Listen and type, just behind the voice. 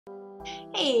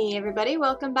Hey everybody,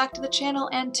 welcome back to the channel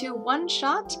and to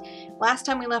OneShot. Last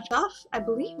time we left off, I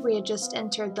believe we had just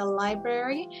entered the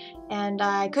library and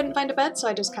I couldn't find a bed, so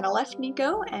I just kind of left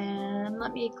Nico and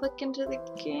let me click into the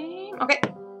game. Okay.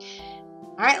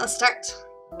 Alright, let's start.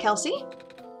 Kelsey?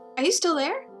 Are you still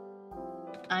there?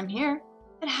 I'm here.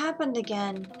 It happened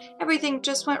again. Everything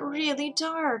just went really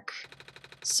dark.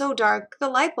 So dark, the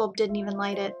light bulb didn't even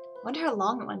light it. Wonder how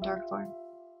long it went dark for.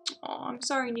 Oh, I'm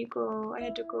sorry, Nico. I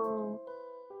had to go.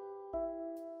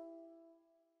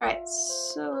 Alright,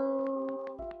 so...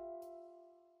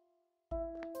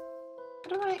 How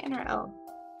do I enter? Oh,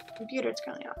 computer, it's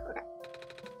currently off. Okay.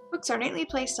 Books are neatly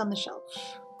placed on the shelf.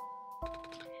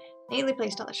 Neatly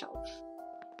placed on the shelf.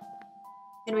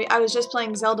 And I was just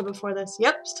playing Zelda before this.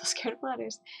 Yep, still scared of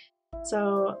ladders.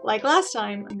 So, like last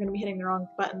time, I'm gonna be hitting the wrong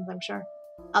buttons, I'm sure.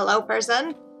 Hello,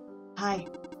 person? Hi.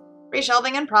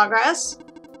 Reshelving in progress.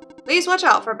 Please watch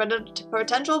out for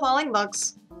potential falling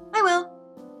books. I will.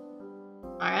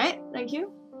 Alright, thank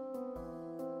you.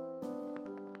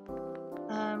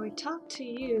 We talked to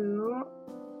you.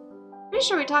 Pretty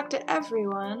sure we talked to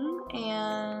everyone,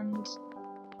 and...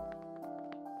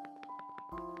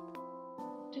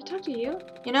 Did I talk to you?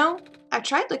 You know, I've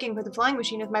tried looking for the flying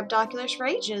machine with my binoculars for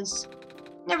ages.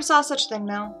 Never saw such a thing,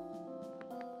 though.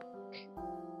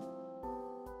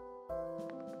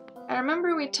 I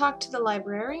remember we talked to the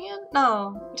librarian?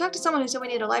 No, we talked to someone who said we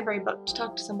need a library book to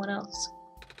talk to someone else.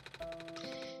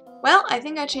 Well, I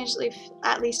think I changed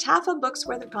at least half a book's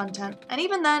worth of content, and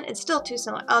even then, it's still too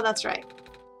similar. Oh, that's right.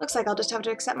 Looks like I'll just have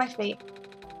to accept my fate.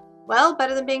 Well,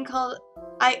 better than being called...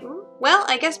 Well,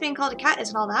 I guess being called a cat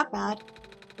isn't all that bad.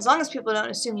 As long as people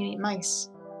don't assume you eat mice.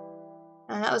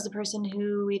 And that was the person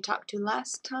who we talked to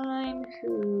last time,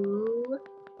 who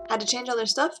had to change all their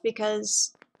stuff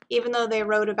because even though they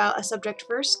wrote about a subject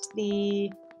first,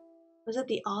 was it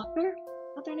the author?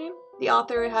 Is that their name? The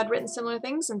author had written similar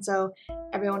things, and so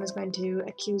everyone is going to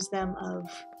accuse them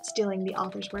of stealing the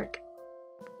author's work.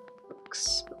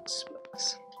 Books, books,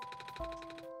 books.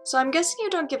 So I'm guessing you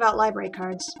don't give out library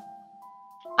cards.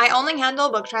 I only handle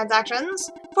book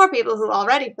transactions for people who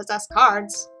already possess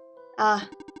cards.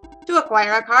 To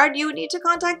acquire a card, you would need to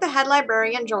contact the head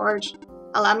librarian, George.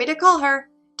 Allow me to call her.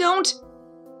 Don't!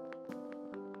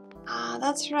 Ah,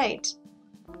 that's right.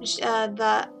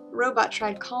 The robot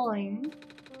tried calling.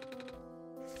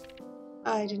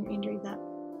 I didn't mean to read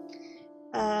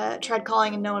that. Tried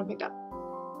calling and no one picked up.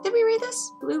 Did we read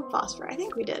this? Blue phosphor. I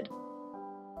think we did.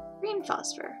 Green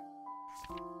phosphor.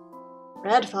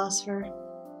 Red phosphor.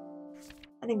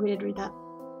 I think we did read that.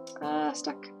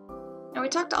 Stuck. And we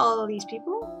talked to all of these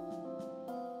people.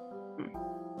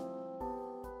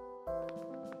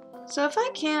 So if I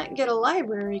can't get a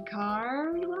library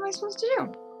card, what am I supposed to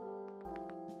do?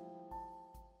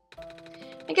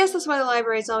 I guess that's why the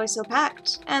library is always so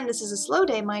packed. And this is a slow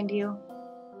day, mind you.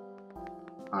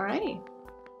 Alrighty.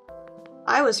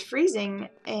 I was freezing,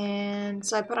 and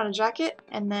so I put on a jacket,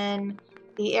 and then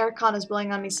the aircon is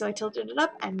blowing on me, so I tilted it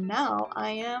up, and now I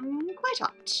am quite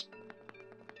hot.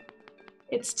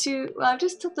 It's too... Well, I've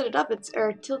just tilted it up,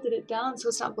 or tilted it down so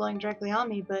it's not blowing directly on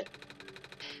me, but...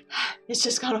 It's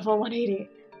just got a full 180.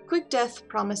 Quick death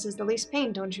promises the least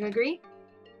pain, don't you agree?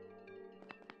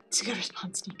 It's a good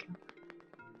response, Nico.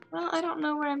 Well, I don't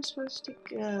know where I'm supposed to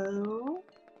go.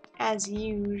 As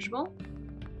usual.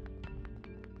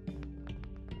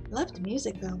 Love the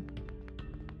music, though.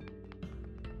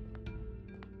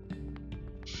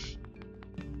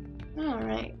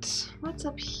 Alright. What's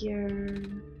up here?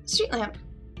 Street lamp.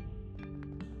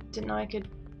 Didn't know I could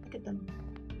look at them.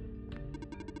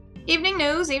 Evening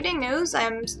news, evening news.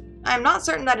 I'm not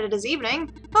certain that it is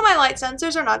evening, but my light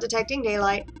sensors are not detecting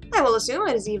daylight. I will assume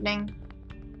it is evening.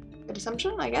 Good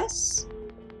assumption, I guess.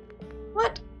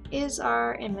 What is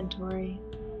our inventory?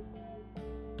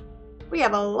 We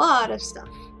have a lot of stuff.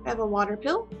 We have a water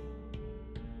pill.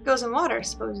 Goes in water,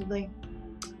 supposedly.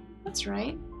 That's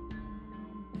right.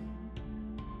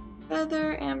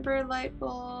 Feather, amber, light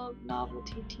bulb,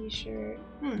 novelty t-shirt.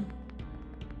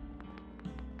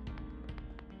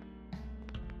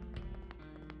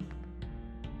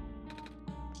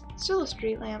 Still a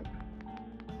street lamp.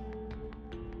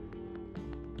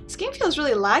 This game feels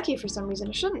really laggy for some reason.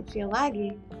 It shouldn't feel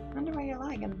laggy. I wonder why you're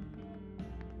lagging.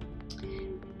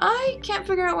 I can't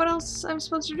figure out what else I'm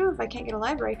supposed to do if I can't get a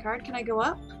library card. Can I go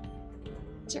up?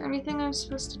 Is there anything I'm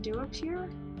supposed to do up here?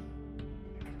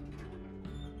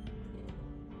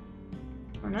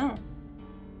 I don't know.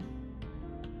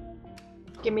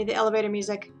 Give me the elevator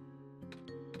music.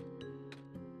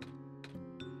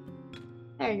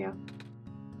 There you go.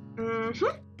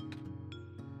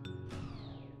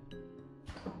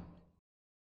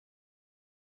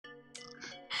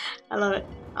 I love it.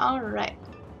 Alright.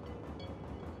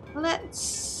 Let's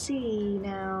see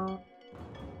now.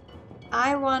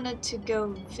 I wanted to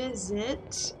go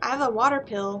visit... I have a water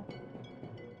pill.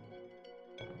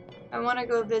 I want to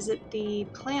go visit the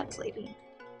plant lady.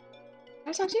 Can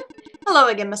I talk to you? Hello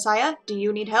again, Messiah. Do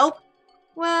you need help?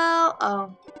 Well,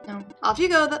 oh, no. Off you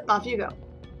go, off you go.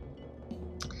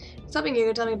 I was hoping you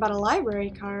could tell me about a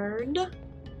library card. I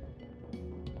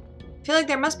feel like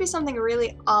there must be something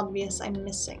really obvious I'm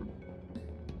missing.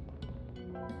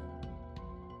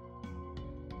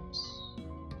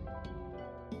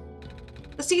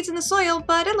 The seed's in the soil,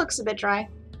 but it looks a bit dry.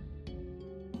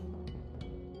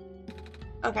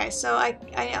 Okay, so I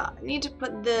need to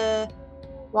put the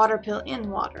water pill in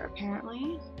water,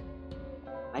 apparently.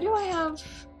 Why do I have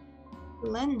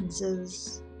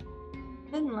lenses?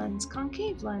 Thin lens,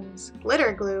 concave lens,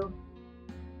 glitter glue.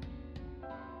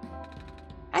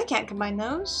 I can't combine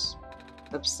those.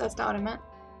 Oops, that's not what I meant.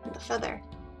 And the feather.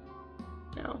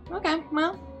 No. Okay,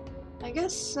 well, I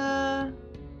guess I'll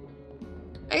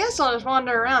just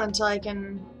wander around until I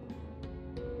can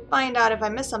find out if I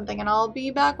miss something, and I'll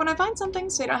be back when I find something,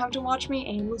 so you don't have to watch me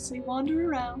aimlessly wander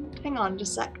around. Hang on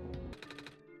just a sec.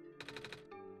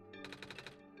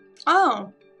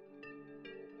 Oh.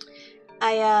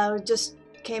 I just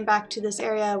came back to this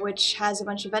area which has a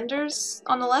bunch of vendors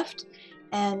on the left,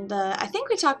 and I think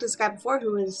we talked to this guy before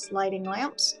who was lighting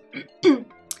lamps.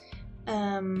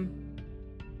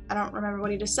 I don't remember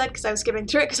what he just said because I was skipping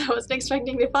through it because I wasn't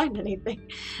expecting to find anything.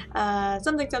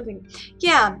 Something.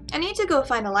 Yeah, I need to go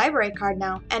find a library card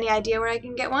now. Any idea where I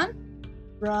can get one?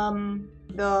 From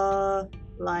the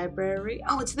library?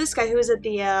 Oh, it's this guy who was at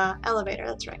the elevator,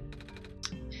 that's right.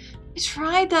 I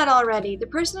tried that already. The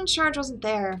person in charge wasn't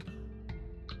there.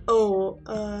 Oh,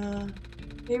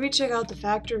 maybe check out the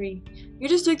factory. You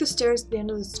just take the stairs to the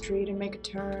end of the street and make a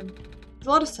turn. There's a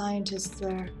lot of scientists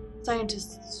there.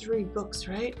 Scientists read books,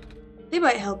 right? They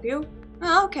might help you.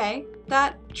 Oh, okay.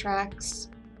 That tracks.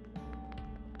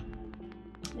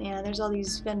 Yeah, there's all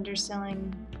these vendors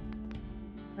selling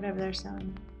whatever they're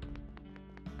selling.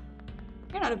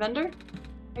 You're not a vendor?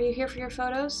 Are you here for your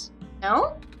photos?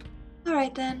 No?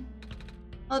 Alright then.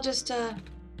 I'll just,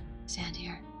 stand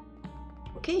here.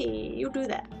 Okay, you do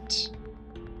that.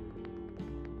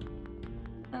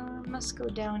 Must go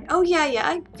down. Oh, yeah,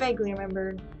 I vaguely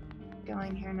remember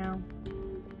going here now.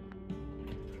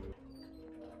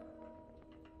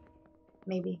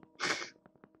 Maybe.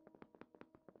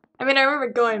 I mean, I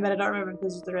remember going, but I don't remember if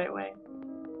this is the right way.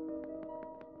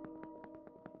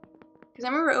 Because I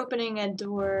remember opening a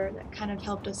door that kind of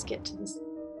helped us get to this.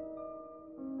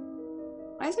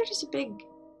 Why is there just a big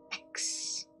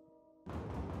X?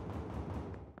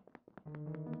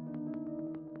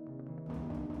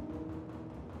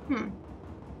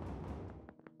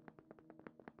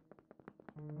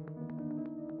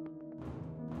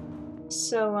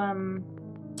 So,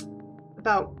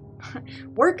 about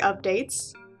work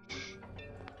updates,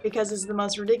 because this is the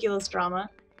most ridiculous drama.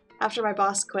 After my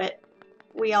boss quit,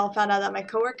 we all found out that my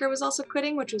coworker was also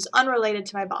quitting, which was unrelated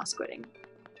to my boss quitting.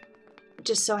 It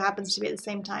just so happens to be at the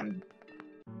same time.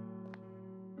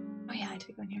 Oh yeah, I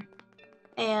did go in here.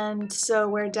 And so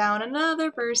we're down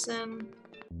another person.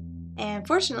 And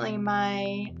fortunately,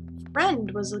 my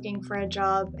friend was looking for a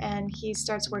job, and he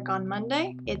starts work on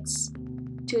Monday. It's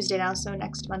Tuesday now, so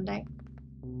next Monday.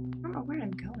 I don't know where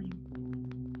I'm going.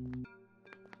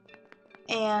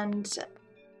 And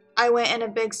I went in a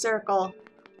big circle.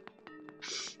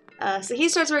 So he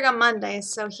starts work on Monday,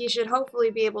 so he should hopefully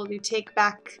be able to take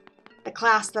back the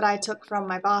class that I took from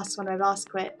my boss when my boss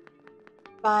quit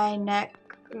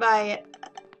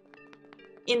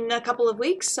in a couple of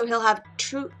weeks. So he'll have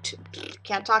 2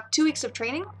 weeks of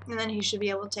training, and then he should be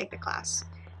able to take the class.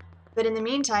 But in the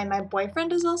meantime, my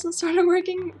boyfriend has also started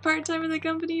working part-time at the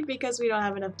company because we don't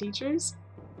have enough teachers.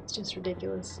 It's just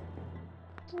ridiculous.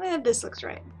 This looks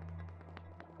right.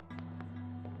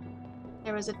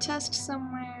 There was a test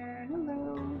somewhere.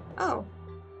 Hello. Oh.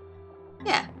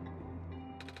 Yeah.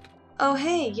 Oh,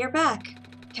 hey, you're back.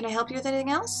 Can I help you with anything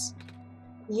else?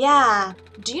 Yeah.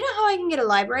 Do you know how I can get a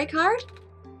library card?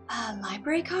 A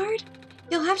library card?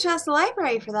 You'll have to ask the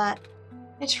library for that.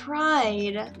 I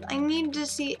tried. I need it to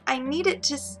see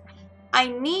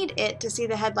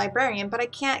the head librarian, but I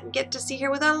can't get to see her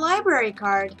without a library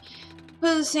card.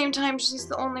 But at the same time, she's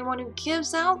the only one who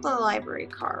gives out the library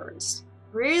cards.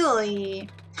 Really?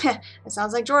 It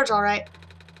sounds like George, alright.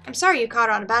 I'm sorry you caught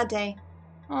her on a bad day.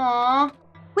 Aww.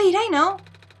 Wait, I know.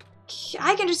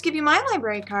 I can just give you my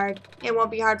library card. It won't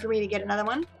be hard for me to get another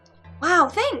one. Wow,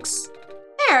 thanks.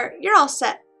 There, you're all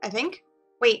set, I think.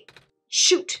 Wait,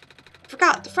 shoot.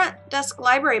 forgot, the front desk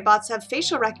library bots have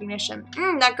facial recognition.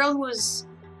 That girl who was...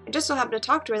 I just so happened to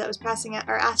talk to her that was passing out,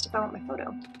 or asked if I want my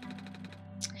photo.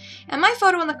 And my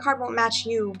photo on the card won't match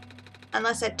you,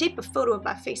 unless I tape a photo of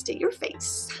my face to your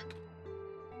face.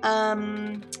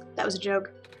 That was a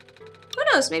joke. Who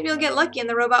knows, maybe you'll get lucky and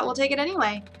the robot will take it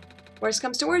anyway. Worst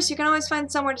comes to worst, you can always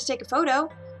find somewhere to take a photo.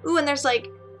 Ooh, and there's like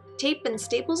tape and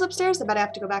staples upstairs. I bet I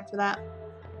have to go back for that.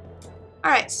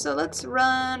 Alright, so let's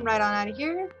run right on out of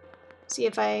here. See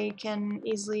if I can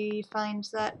easily find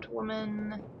that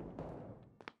woman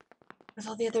with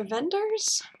all the other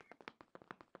vendors.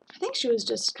 I think she was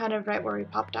just kind of right where we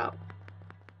popped out.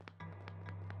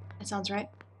 That sounds right.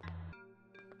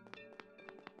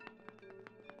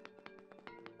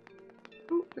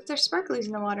 Ooh, there's sparklies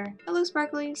in the water. Hello,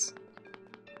 sparklies.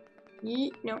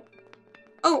 Yeet, no.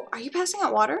 Oh, are you passing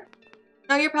out water?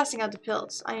 No, you're passing out the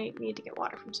pills. I need to get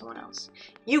water from someone else.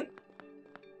 You!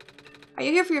 Are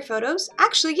you here for your photos?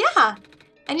 Actually, yeah!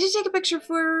 I need to take a picture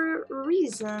for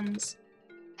reasons.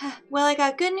 Well, I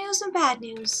got good news and bad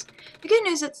news. The good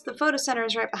news is the photo center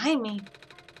is right behind me.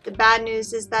 The bad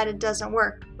news is that it doesn't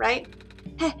work, right?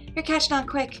 You're catching on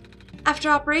quick. After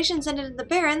operations ended at the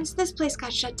Barrens, this place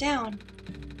got shut down.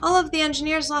 All of the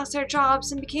engineers lost their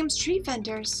jobs and became street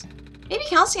vendors. Maybe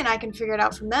Kelsey and I can figure it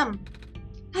out from them.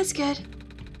 That's good.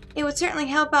 It would certainly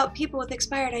help out people with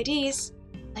expired IDs,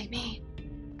 like me.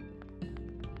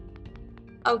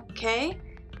 Okay,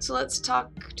 so let's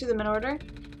talk to them in order.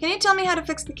 Can you tell me how to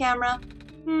fix the camera?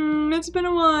 It's been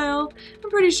a while. I'm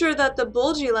pretty sure that the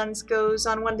bulgy lens goes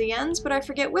on one of the ends, but I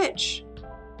forget which.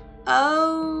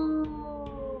 Oh.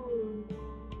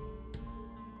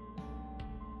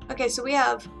 Okay, so we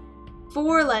have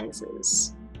 4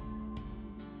 lenses.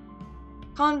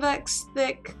 Convex,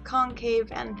 thick,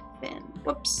 concave, and thin.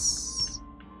 Whoops.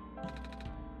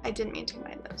 I didn't mean to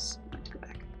combine those. I have to go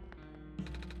back.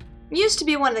 You used to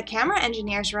be one of the camera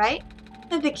engineers, right?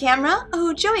 The camera?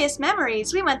 Oh, joyous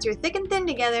memories. We went through thick and thin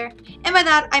together. And by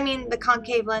that, I mean the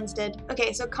concave lens did.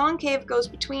 Okay, so concave goes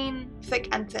between thick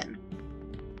and thin.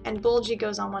 And bulgy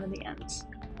goes on one of the ends.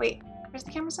 Wait, where's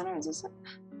the camera center? Is this it?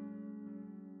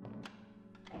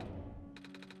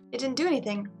 It didn't do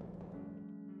anything.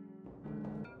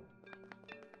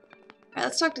 Alright,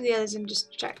 let's talk to the others and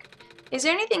just check. Is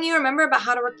there anything you remember about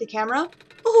how to work the camera?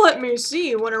 Let me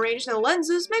see. When arranging the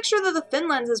lenses, make sure that the thin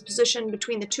lens is positioned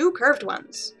between the 2 curved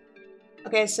ones.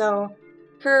 Okay, so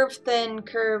curve, thin,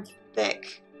 curve,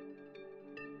 thick.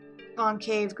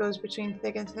 Concave goes between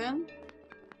thick and thin.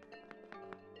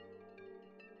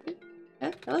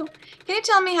 Hello. Can you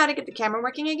tell me how to get the camera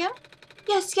working again?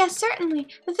 Yes, certainly.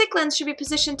 The thick lens should be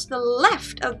positioned to the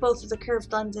left of both of the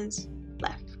curved lenses.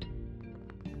 Left.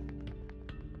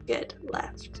 Good.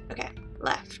 Left. Okay.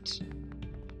 Left.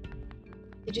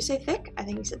 Did you say thick? I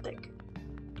think you said thick.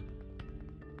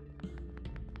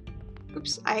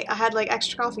 Oops. I had like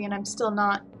extra coffee and I'm still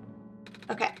not.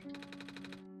 Okay.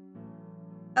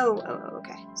 Oh,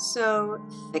 okay. So,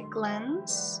 thick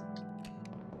lens.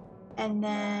 And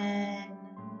then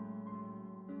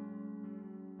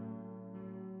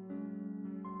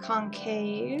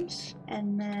concave,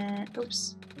 and then,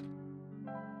 oops,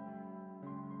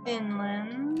 thin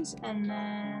lens, and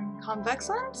then convex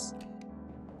lens?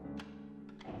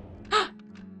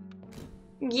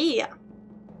 Yeah.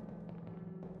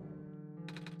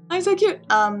 Oh, so cute.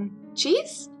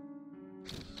 Cheese?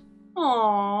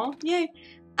 Aww, yay.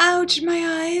 Ouch,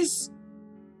 my eyes.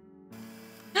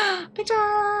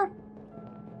 Picture!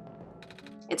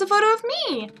 It's a photo of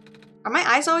me! Are my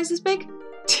eyes always this big?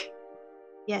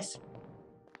 Yes.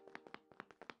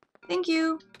 Thank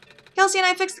you. Kelsey and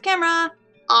I fixed the camera.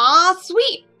 Aw,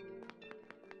 sweet!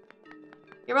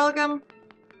 You're welcome.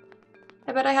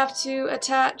 I bet I have to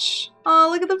attach... Oh,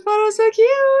 look at the photo, so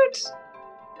cute!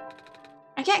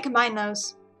 I can't combine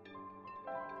those.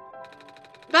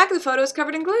 The back of the photo is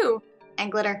covered in glue.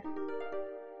 And glitter.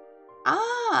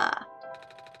 Ah!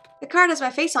 The card has my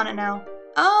face on it now.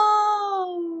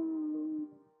 Oh!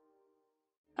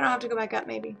 I don't have to go back up,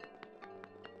 maybe.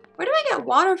 Where do I get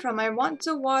water from? I want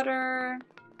to water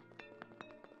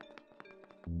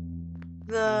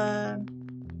that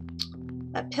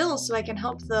pill so I can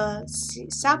help the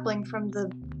sapling from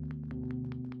the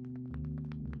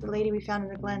lady we found in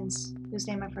the glens, whose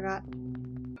name I forgot.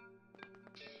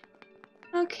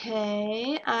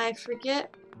 Okay, I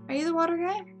forget. Are you the water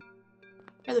guy?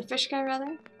 Or the fish guy,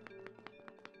 rather?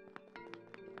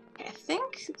 Okay, I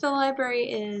think the library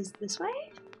is this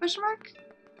way? Question mark?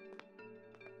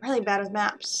 I'm really bad with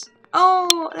maps.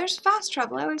 Oh, there's fast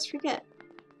travel. I always forget.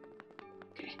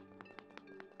 Okay.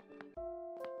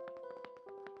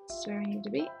 This is where we need to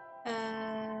be.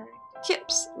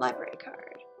 Kip's library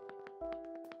card.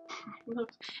 love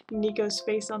Nico's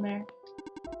face on there.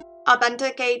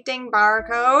 Authenticating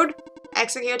barcode.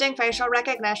 Executing facial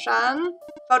recognition.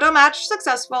 Photo match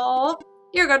successful.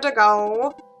 You're good to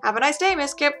go. Have a nice day,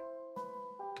 Miss Kip.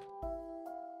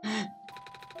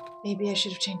 Maybe I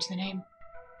should have changed the name.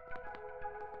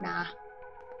 Nah.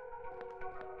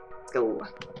 Let's go.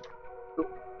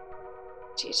 Oop.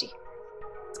 Gee.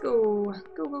 Let's go.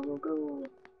 Go. Go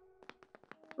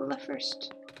left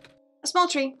first. A small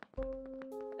tree.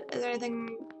 Is there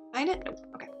anything behind it? Nope.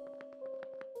 Okay. Is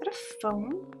that a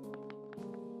phone?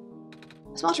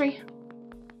 A small tree.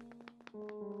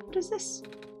 What is this?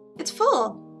 It's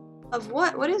full. Of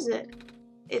what? What is it?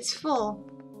 It's full.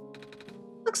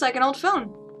 Looks like an old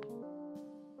phone.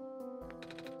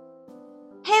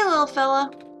 Hey, little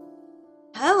fella.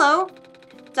 Hello.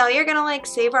 So you're gonna, like,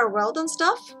 save our world and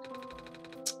stuff?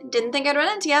 Didn't think I'd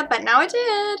run into you, but now I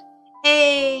did.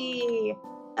 Hey.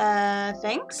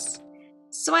 Thanks?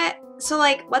 So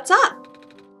like, what's up?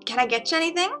 Can I get you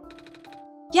anything?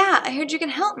 Yeah, I heard you can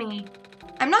help me.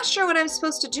 I'm not sure what I'm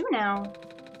supposed to do now.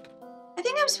 I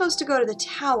think I'm supposed to go to the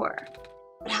tower.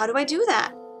 But how do I do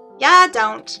that? Yeah,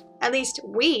 don't. At least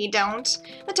we don't.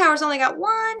 The tower's only got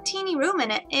one teeny room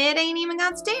in it. It ain't even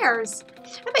got stairs.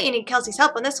 I bet you need Kelsey's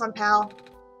help on this one, pal.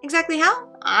 Exactly how?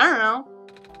 I don't know.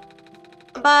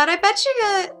 But I bet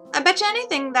you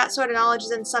anything that sort of knowledge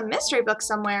is in some mystery book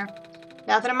somewhere.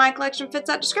 Nothing in my collection fits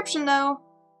that description, though.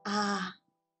 Ah.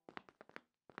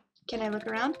 Can I look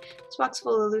around? This box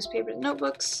full of loose papers and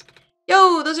notebooks.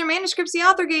 Yo, those are manuscripts the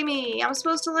author gave me. I'm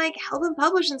supposed to, like, help him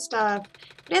publish and stuff.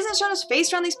 But he hasn't shown his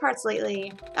face around these parts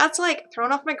lately. That's, like,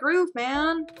 thrown off my groove,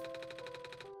 man.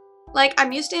 Like,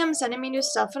 I'm used to him sending me new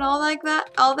stuff and all like that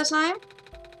all the time.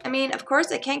 I mean, of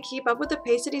course, I can't keep up with the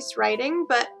pace that he's writing,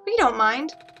 but we don't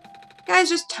mind. Guy's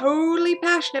just totally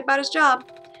passionate about his job.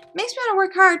 Makes me want to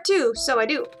work hard, too, so I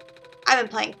do. I've been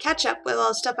playing catch-up with all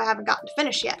the stuff I haven't gotten to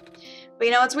finish yet. But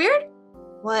you know what's weird?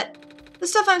 What? The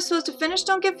stuff I'm supposed to finish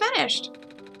don't get finished.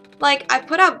 Like, I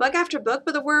put out book after book,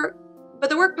 but the work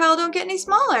pile don't get any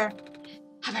smaller.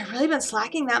 Have I really been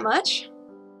slacking that much?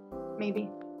 Maybe.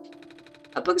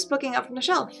 A book's booking up from the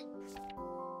shelf.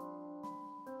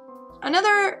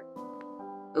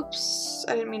 Oops,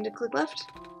 I didn't mean to click left.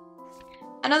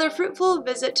 Another fruitful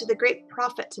visit to the great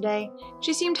prophet today.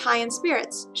 She seemed high in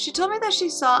spirits. She told me that she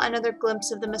saw another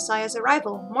glimpse of the Messiah's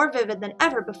arrival, more vivid than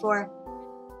ever before.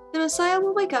 The Messiah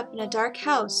will wake up in a dark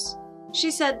house.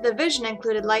 She said the vision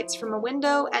included lights from a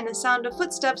window and the sound of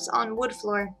footsteps on wood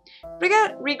floor.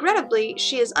 Regrettably,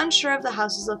 she is unsure of the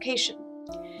house's location.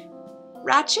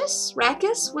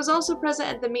 Rachis was also present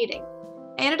at the meeting.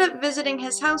 I ended up visiting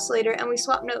his house later and we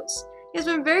swapped notes. He has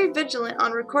been very vigilant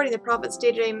on recording the prophet's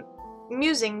day-to-day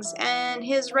musings, and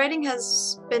his writing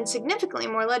has been significantly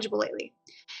more legible lately.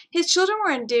 His children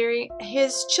were endearing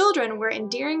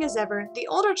as ever. The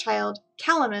older child,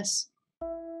 Calamus.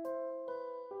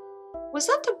 Was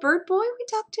that the bird boy we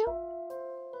talked to?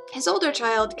 His older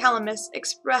child, Calamus,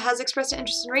 has expressed an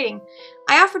interest in reading.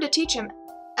 I offered to teach him,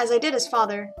 as I did his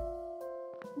father.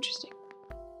 Interesting.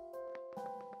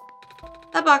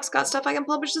 That box got stuff I can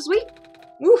publish this week.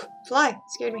 Woo, fly.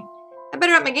 Scared me. I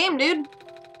better up my game, dude.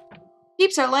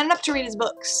 Peeps are lining up to read his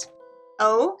books.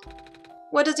 Oh?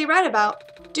 What does he write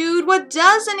about? Dude, what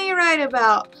doesn't he write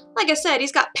about? Like I said,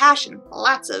 he's got passion.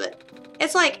 Lots of it.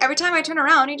 It's like every time I turn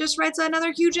around, he just writes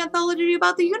another huge anthology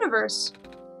about the universe.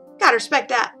 Gotta respect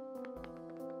that.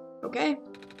 Okay.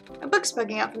 A book's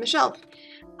bugging out from the shelf.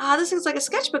 This looks like a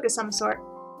sketchbook of some sort.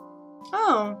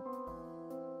 Oh.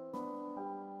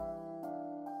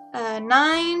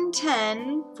 9,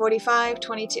 10, 45,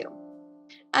 22.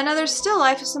 Another still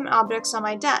life of some objects on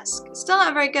my desk. Still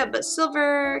not very good, but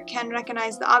Silver can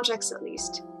recognize the objects at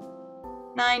least.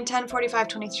 9, 10, 45,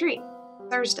 23.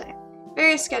 Thursday.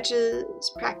 Various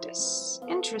sketches, practice.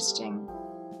 Interesting.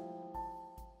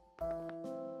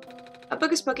 A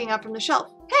book is poking up from the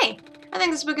shelf. Hey! I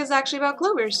think this book is actually about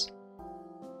clovers.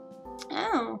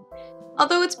 Oh.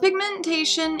 Although its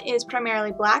pigmentation is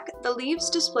primarily black, the leaves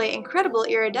display incredible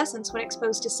iridescence when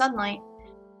exposed to sunlight.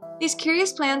 These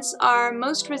curious plants are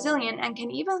most resilient and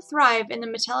can even thrive in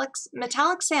the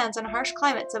metallic sands and harsh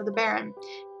climates of the Barren.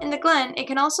 In the Glen, it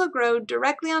can also grow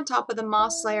directly on top of the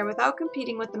moss layer without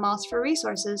competing with the moss for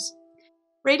resources.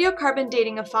 Radiocarbon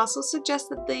dating of fossils suggests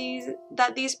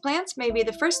that these plants may be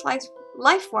the first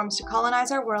life forms to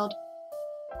colonize our world.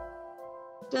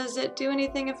 Does it do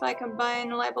anything if I combine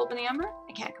the light bulb and the ember?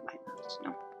 I can't combine those,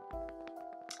 no.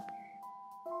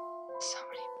 So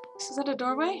many books. Is that a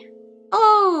doorway?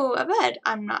 Oh, a bed.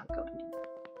 I'm not going in.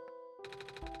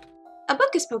 A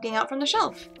book is poking out from the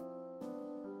shelf.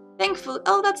 Thankfully,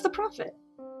 oh, that's the prophet.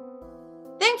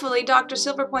 Thankfully, Dr.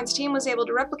 Silverpoint's team was able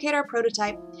to replicate our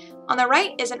prototype. On the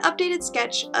right is an updated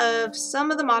sketch of some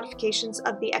of the modifications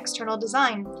of the external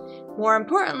design. More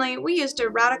importantly, we used a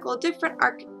radically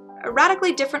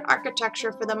different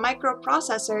architecture for the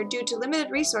microprocessor due to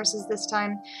limited resources this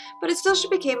time, but it still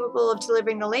should be capable of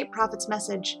delivering the late prophet's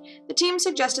message. The team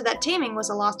suggested that taming was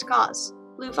a lost cause.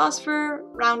 Blue phosphor,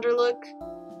 rounder look,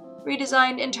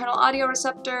 redesigned internal audio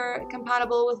receptor,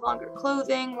 compatible with longer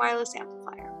clothing, wireless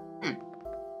amplifier.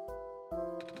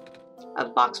 A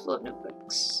box full of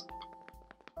notebooks.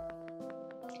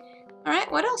 Alright,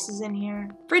 what else is in here?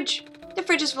 Fridge. The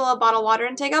fridge is full of bottled water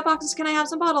and takeout boxes. Can I have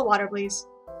some bottled water, please?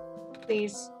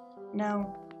 Please.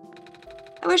 No.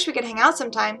 I wish we could hang out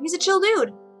sometime. He's a chill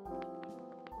dude.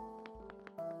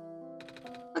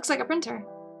 Looks like a printer.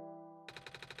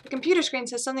 The computer screen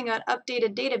says something about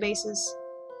updated databases.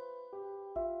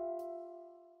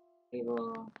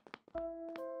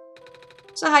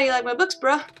 So how do you like my books,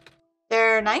 bruh?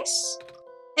 They're nice?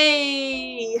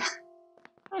 Hey!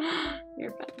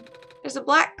 You're fun. There's a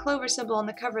black clover symbol on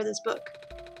the cover of this book.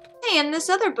 Hey, and this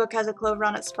other book has a clover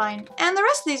on its spine. And the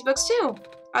rest of these books too.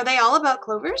 Are they all about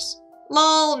clovers?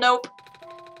 Lol, nope.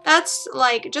 That's,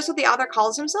 like, just what the author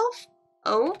calls himself?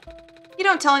 Oh? He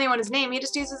don't tell anyone his name, he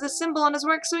just uses this symbol on his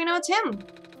work so we know it's him.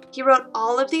 He wrote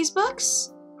all of these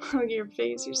books? Look at your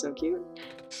face, you're so cute.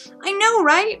 I know,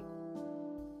 right?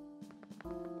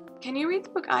 Can you read the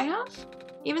book I have?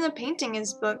 Even the painting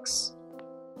is books.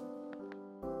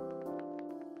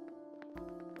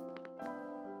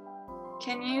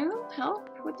 Can you help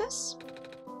with this?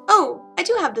 Oh, I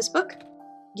do have this book.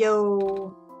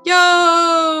 Yo.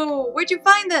 Yo! Where'd you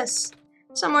find this?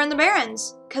 Somewhere in the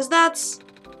Barrens. 'Cause that's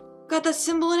got the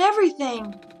symbol and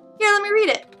everything. Here, let me read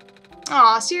it.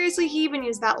 Aw, seriously, he even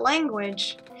used that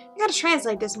language. I gotta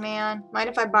translate this, man. Mind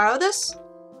if I borrow this?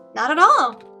 Not at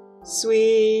all.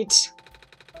 Sweet.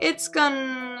 It's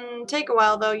gonna take a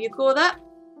while, though. You cool with that?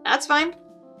 That's fine.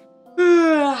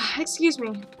 Excuse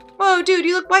me. Whoa, dude,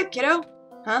 you look white, kiddo.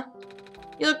 Huh?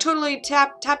 You look totally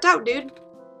tapped out, dude.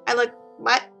 I look...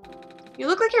 what? You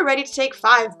look like you're ready to take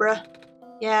 5, bruh.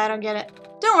 Yeah, I don't get it.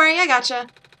 Don't worry, I gotcha.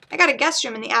 I got a guest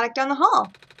room in the attic down the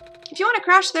hall. If you want to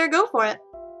crash there, go for it.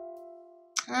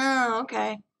 Oh,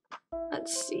 okay.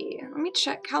 Let's see. Let me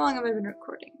check. How long have I been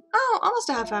recording? Oh, almost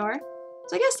a half hour.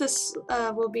 So I guess this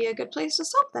will be a good place to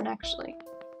stop then, actually.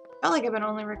 Felt like I've been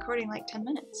only recording like 10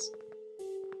 minutes.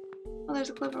 Oh, there's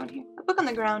a clever one here. A book on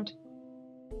the ground.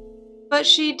 But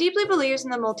she deeply believes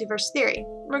in the multiverse theory.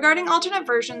 Regarding alternate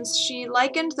versions, she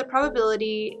likened the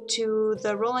probability to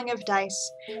the rolling of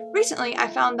dice. Recently, I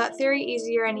found that theory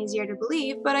easier and easier to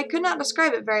believe, but I could not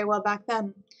describe it very well back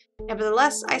then.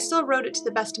 Nevertheless, I still wrote it to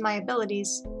the best of my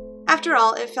abilities. After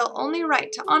all, it felt only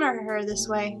right to honor her this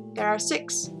way. There are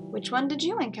 6. Which one did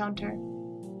you encounter?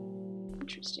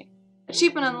 Interesting.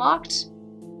 Achievement unlocked.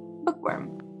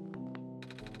 Bookworm.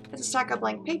 It's a stack of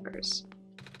blank papers.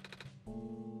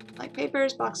 Blank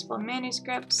papers, box full of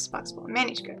manuscripts, box full of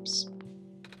manuscripts.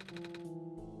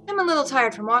 I'm a little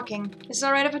tired from walking. Is it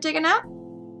alright if I take a nap?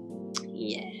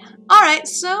 Yeah. Alright,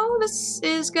 so this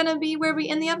is gonna be where we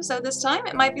end the episode this time.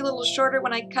 It might be a little shorter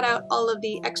when I cut out all of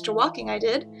the extra walking I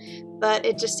did, but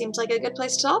it just seems like a good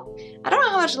place to stop. I don't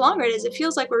know how much longer it is. It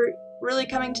feels like we're really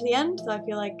coming to the end, so I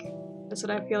feel like that's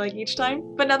what I feel like each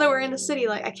time. But now that we're in the city,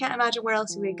 like, I can't imagine where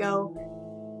else we would go.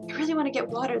 I really want to get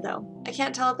water, though. I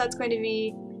can't tell if that's going to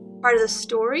be part of the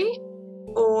story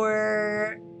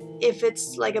or if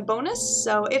it's like a bonus.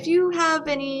 So if you have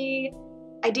any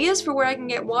ideas for where I can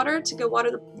get water to go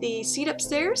water the seat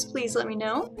upstairs, please let me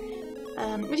know.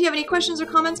 If you have any questions or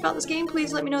comments about this game,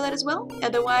 please let me know that as well.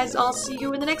 Otherwise, I'll see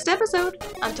you in the next episode.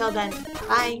 Until then,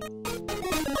 bye!